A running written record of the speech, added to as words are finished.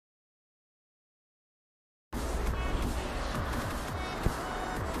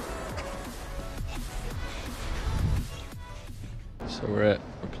So we're at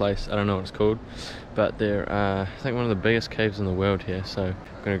a place, I don't know what it's called, but they're I think one of the biggest caves in the world here, so I'm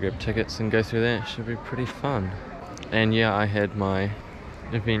gonna grab tickets and go through that. It should be pretty fun. And yeah, I had my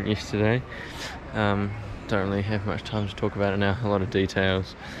event yesterday. Don't really have much time to talk about it now, a lot of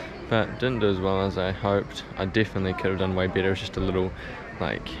details, but didn't do as well as I hoped. I definitely could have done way better. It was just a little,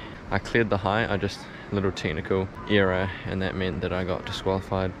 like, I cleared the height, I just, a little technical error, and that meant that I got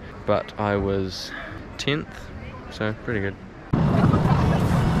disqualified, but I was 10th, so pretty good. I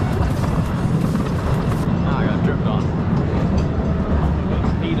got dripped on. Got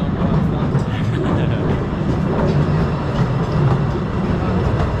speed on my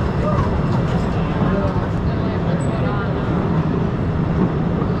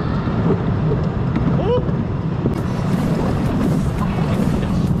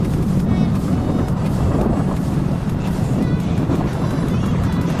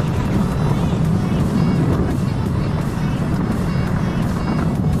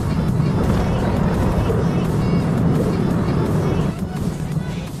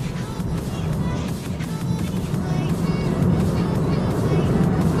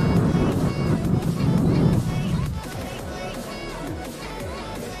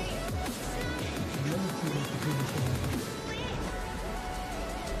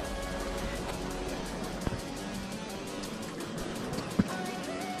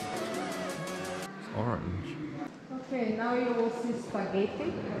orange. Okay, now you will see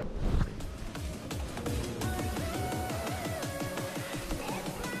spaghetti.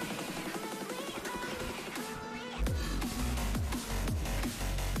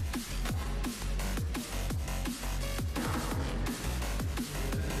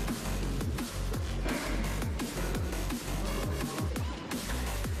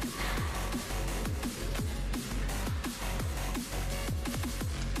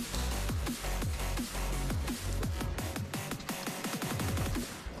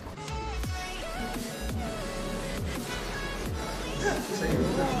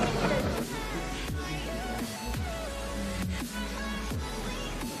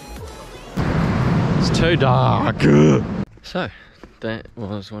 It's too dark. So that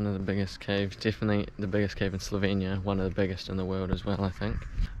was one of the biggest caves, definitely the biggest cave in Slovenia, one of the biggest in the world as well, I think.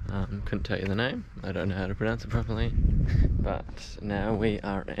 Couldn't tell you the name, I don't know how to pronounce it properly, but now we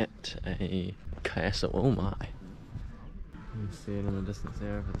are at a castle. Oh my, you can see it in the distance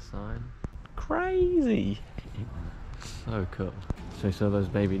there over the sign. Crazy. So cool. So you saw those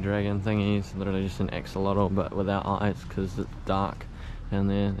baby dragon thingies, literally just an axolotl but without eyes because it's dark down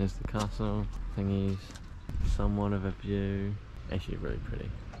there. There's the castle thingies, somewhat of a view. Actually really pretty.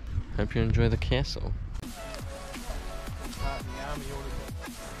 Hope you enjoy the castle.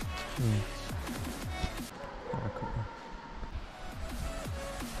 Oh, cool.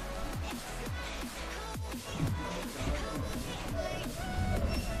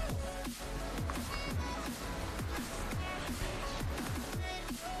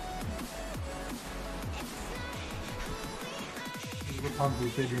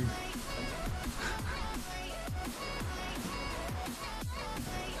 Bedroom.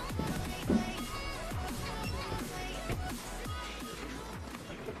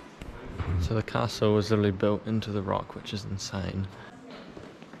 So the castle was literally built into the rock, which is insane.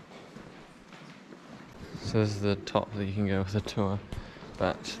 So this is the top that you can go with a tour,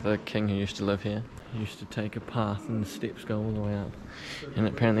 but the king who used to live here used to take a path and the steps go all the way up, and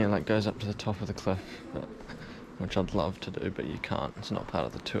apparently it like goes up to the top of the cliff, but, which I'd love to do, but you can't, it's not part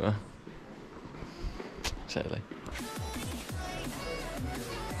of the tour, sadly.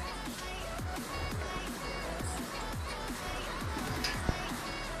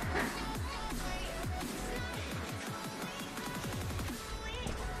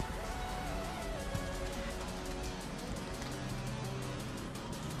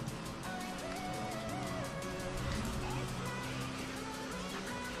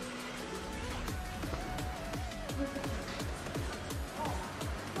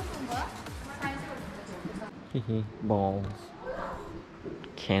 Balls.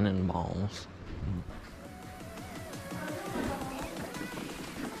 Cannonballs.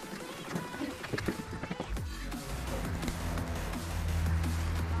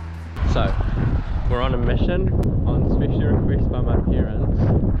 So, we're on a mission on special request by my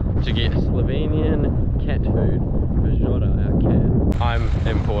parents to get Slovenian cat food for Jota, our cat. I'm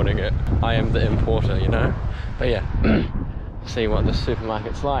importing it. I am the importer, you know? But yeah, see what the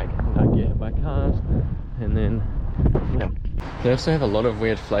supermarket's like. Don't get hit by cars. And then, yeah. They also have a lot of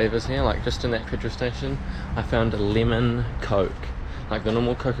weird flavours here, like just in that petrol station I found a lemon Coke, like the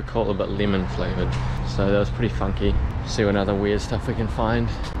normal Coca-Cola but lemon flavoured, so that was pretty funky. See what other weird stuff we can find.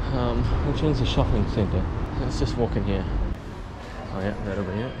 Which one's a shopping centre? Let's just walk in here. Oh yeah, that'll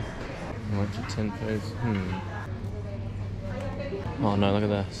be it. What's your 10 foods? Oh no, look at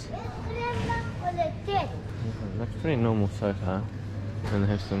this. Looks pretty normal so far. And they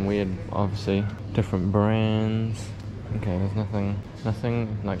have some weird, obviously, different brands. Okay, there's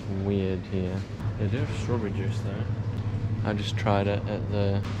nothing like weird here. They do have strawberry juice though. I just tried it at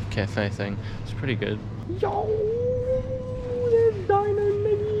the cafe thing. It's pretty good. Yo, there's dino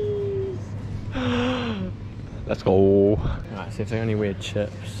minis. Let's go. Alright, see if they got any weird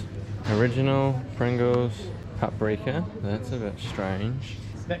chips. Original, Pringles, paprika. That's a bit strange.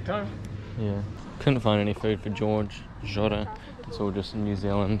 Snack time? Yeah. Couldn't find any food for George. Jota. It's all just New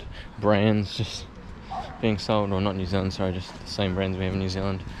Zealand brands just being sold. Or not New Zealand, sorry, just the same brands we have in New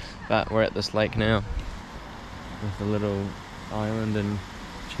Zealand. But we're at this lake now with a little island and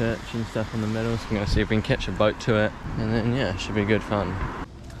church and stuff in the middle. So we're going to see if we can catch a boat to it. And then, yeah, it should be good fun.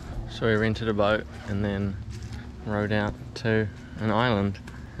 So we rented a boat and then rowed out to an island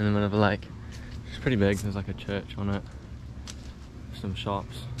in the middle of a lake. It's pretty big. There's like a church on it. Some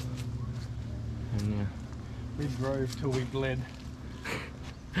shops. And yeah. We drove till we bled.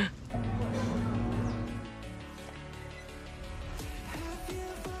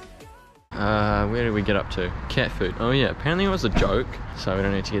 Where did we get up to? Cat food. Oh yeah, apparently it was a joke, so we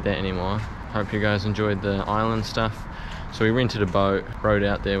don't need to get that anymore. Hope you guys enjoyed the island stuff. So we rented a boat, rowed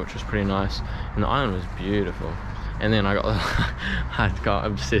out there, which was pretty nice, and the island was beautiful. And then I got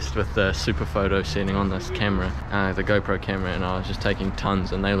obsessed with the super photo setting on this camera, the GoPro camera, and I was just taking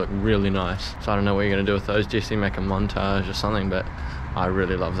tons, and they look really nice. So I don't know what you're gonna do with those, Jesse, make a montage or something, but I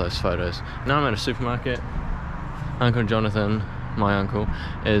really love those photos. Now I'm at a supermarket. Uncle Jonathan, my uncle,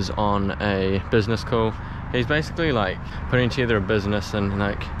 is on a business call. He's basically like putting together a business, and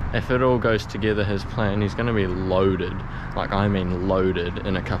like if it all goes together, his plan, he's gonna be loaded, like I mean loaded,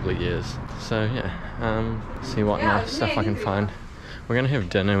 in a couple of years. So yeah, see what nice stuff I can find. We're gonna have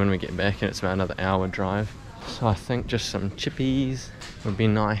dinner when we get back, and it's about another hour drive. So I think just some chippies would be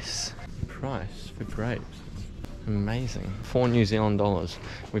nice. Price for grapes, amazing. 4 New Zealand dollars.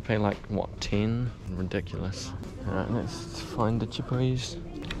 We pay like what, 10? Ridiculous. Alright, let's find the chippies.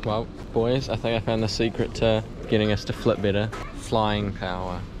 Well, boys, I think I found the secret to getting us to flip better. Flying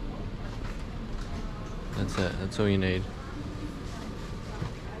power. That's it, that's all you need.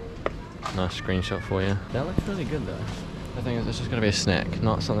 Nice screenshot for you. That looks really good though. The thing is, it's just gonna be a snack,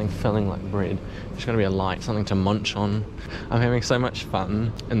 not something filling like bread. It's gonna be a light, something to munch on. I'm having so much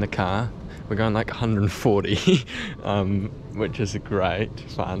fun in the car. We're going like 140, which is great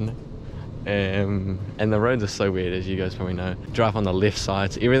fun. And the roads are so weird, as you guys probably know. Drive on the left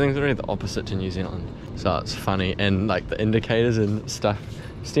side, so everything's really the opposite to New Zealand. So it's funny, and like the indicators and stuff,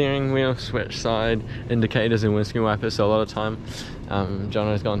 steering wheel, switch side, indicators and windscreen wipers. So a lot of time,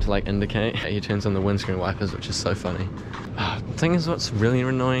 Jono's gone to like indicate. He turns on the windscreen wipers, which is so funny. The thing is, what's really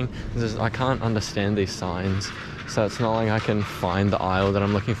annoying is I can't understand these signs. So it's not like I can find the aisle that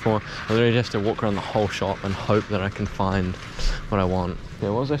I'm looking for. I literally have to walk around the whole shop and hope that I can find what I want.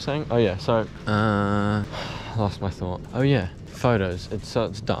 Yeah, what was I saying? Oh yeah, so, lost my thought. Oh yeah, photos. It's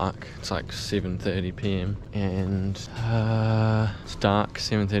dark. It's like 7:30 p.m. and it's dark,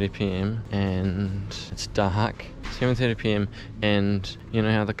 7:30 p.m. and it's dark, 7:30 p.m. and you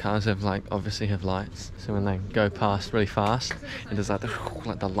know how the cars have like, obviously have lights, so when they go past really fast, it does like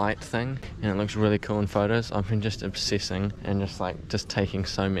the light thing, and it looks really cool in photos. I've been just obsessing and just taking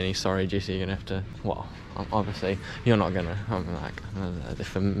so many. Sorry Jesse, you're gonna have to, well, obviously you're not gonna, I'm like,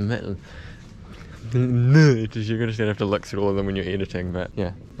 you're just gonna have to look through all of them when you're editing, but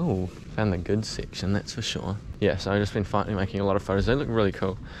yeah. Oh, found the good section, that's for sure. Yeah, so I've just been making a lot of photos. They look really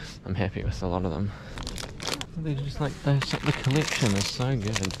cool. I'm happy with a lot of them. They're just like, the collection is so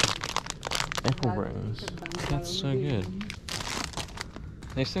good. Apple rings, that's so good.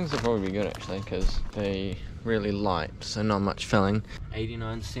 These things will probably be good actually, because they really light, so not much filling.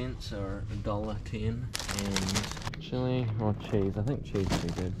 89 cents or $1.10, and chili or cheese. I think cheese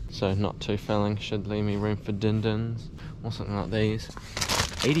would be good. So not too filling, should leave me room for din-dins or something like these.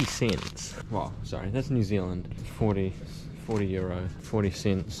 80 cents. Well, sorry, that's New Zealand. 40 euro, 40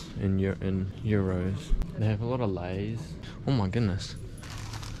 cents in euros. They have a lot of Lays. Oh my goodness.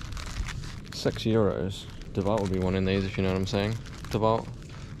 6 euros. Dewalt will be wanting these, if you know what I'm saying. Dewalt,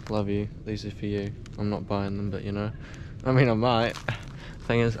 love you. These are for you. I'm not buying them, but you know. I mean, I might.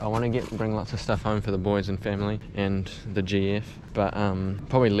 Thing is, I want to bring lots of stuff home for the boys and family and the GF, but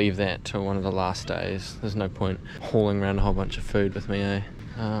probably leave that till one of the last days. There's no point hauling around a whole bunch of food with me, eh?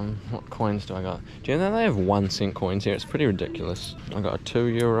 What coins do I got? Do you know they have 1 cent coins here? It's pretty ridiculous. I got a 2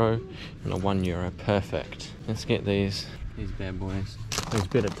 euro and a 1 euro. Perfect. Let's get these bad boys. These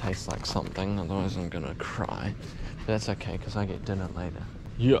better taste like something, otherwise I'm gonna cry. That's okay, because I get dinner later.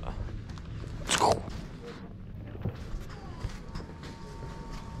 Yeah.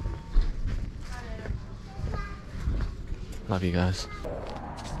 Love you guys.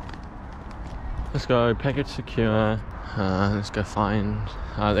 Let's go, package secure. Let's go find,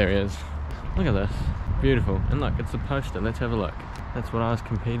 there he is. Look at this, beautiful. And look, it's a poster, let's have a look. That's what I was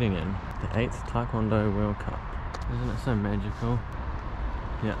competing in. The 8th Taekwondo World Cup. Isn't it so magical?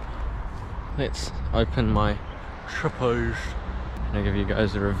 Yeah. Let's open my trippos. And I'll give you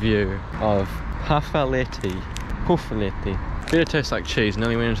guys a review of Pafaletti. Better tastes like cheese,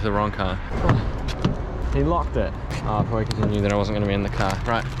 nearly went into the wrong car. Oh, he locked it. Oh, probably because he knew that I wasn't going to be in the car.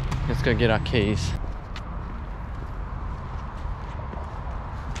 Right, let's go get our keys.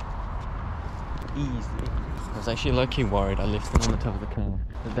 Easy. I was actually low-key worried. I left them on the top of the car.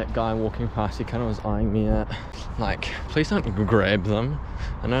 That guy walking past, he kind of was eyeing me at, like, please don't grab them.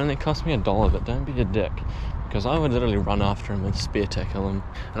 I know they cost me $1, but don't be a dick. Because I would literally run after him and spear tackle him.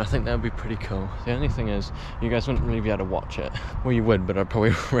 And I think that would be pretty cool. The only thing is, you guys wouldn't really be able to watch it. Well, you would, but I'd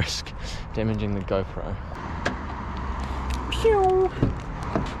probably risk damaging the GoPro. Pew!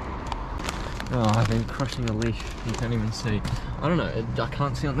 Oh, I've been crushing a leaf. You can't even see. I don't know. I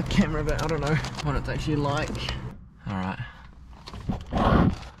can't see on the camera, but I don't know what it's actually like. Alright.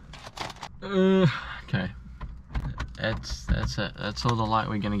 Okay. That's it. That's all the light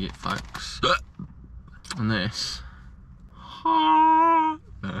we're gonna get, folks. And this. No,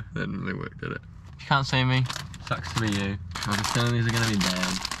 that didn't really work, did it? You can't see me. Sucks to be you. I have a feeling these are gonna be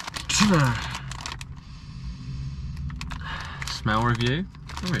bad. Smell review.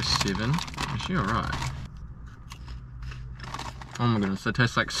 We're a 7. Actually, alright. Oh my goodness, they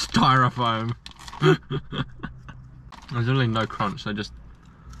taste like styrofoam. There's literally no crunch, they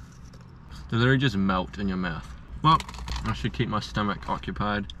literally just melt in your mouth. Well, I should keep my stomach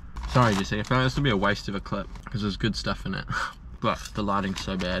occupied. Sorry Jesse, I found this to be a waste of a clip, because there's good stuff in it. But the lighting's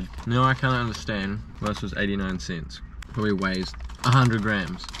so bad. No, I can't understand why this was 89 cents. Probably weighs 100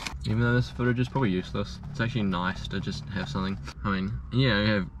 grams. Even though this footage is probably useless, it's actually nice to just have something. I mean, yeah, we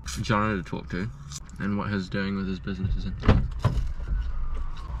have Jono to talk to, and what he's doing with his business is interesting.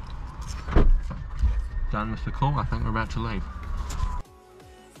 Done with the call, I think we're about to leave.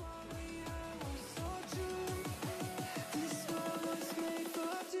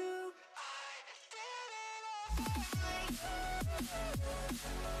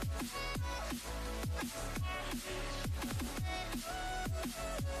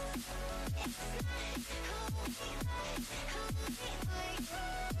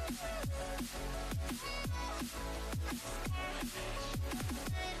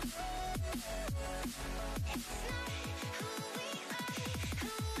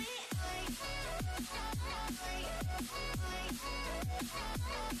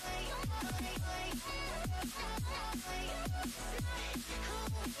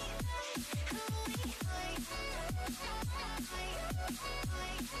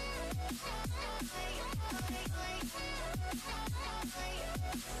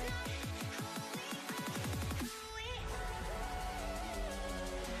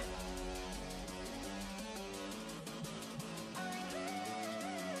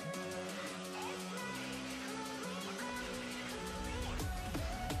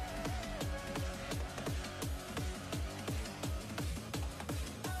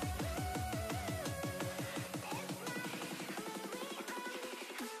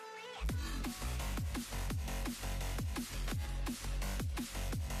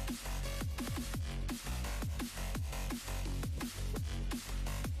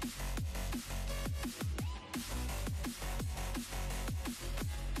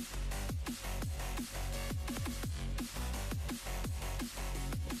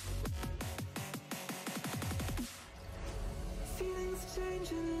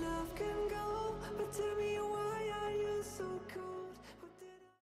 Change and love can go, but tell me